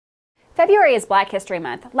February is Black History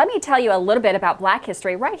Month. Let me tell you a little bit about Black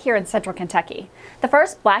history right here in central Kentucky. The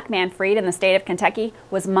first Black man freed in the state of Kentucky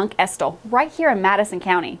was Monk Estill, right here in Madison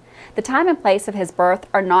County. The time and place of his birth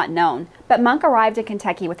are not known, but Monk arrived in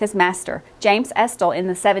Kentucky with his master, James Estill, in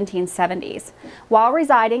the 1770s. While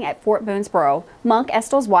residing at Fort Boonesborough, Monk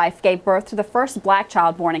Estill's wife gave birth to the first Black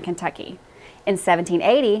child born in Kentucky. In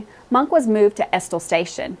 1780, Monk was moved to Estill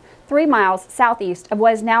Station, 3 miles southeast of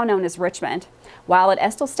what is now known as Richmond. While at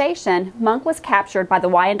Estill Station, Monk was captured by the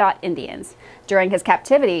Wyandot Indians. During his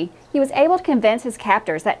captivity, he was able to convince his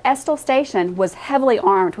captors that Estill Station was heavily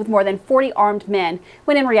armed with more than 40 armed men,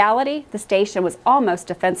 when in reality, the station was almost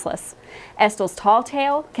defenseless. Estill's tall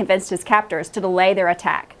tale convinced his captors to delay their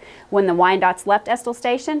attack. When the Wyandots left Estill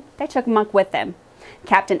Station, they took Monk with them.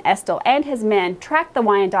 Captain Estill and his men tracked the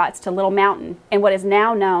Wyandots to Little Mountain in what is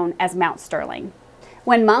now known as Mount Sterling.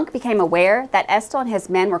 When Monk became aware that Estill and his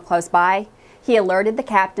men were close by, he alerted the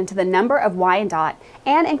captain to the number of Wyandot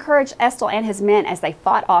and encouraged Estill and his men as they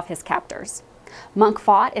fought off his captors. Monk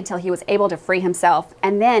fought until he was able to free himself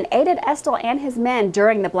and then aided Estill and his men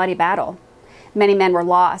during the bloody battle. Many men were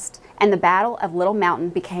lost, and the Battle of Little Mountain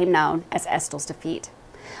became known as Estill's defeat.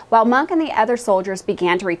 While Monk and the other soldiers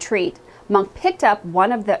began to retreat, Monk picked up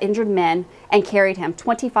one of the injured men and carried him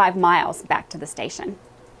 25 miles back to the station.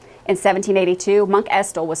 In 1782, Monk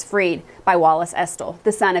Estill was freed by Wallace Estill,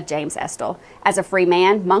 the son of James Estill. As a free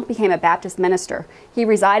man, Monk became a Baptist minister. He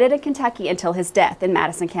resided in Kentucky until his death in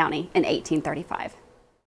Madison County in 1835.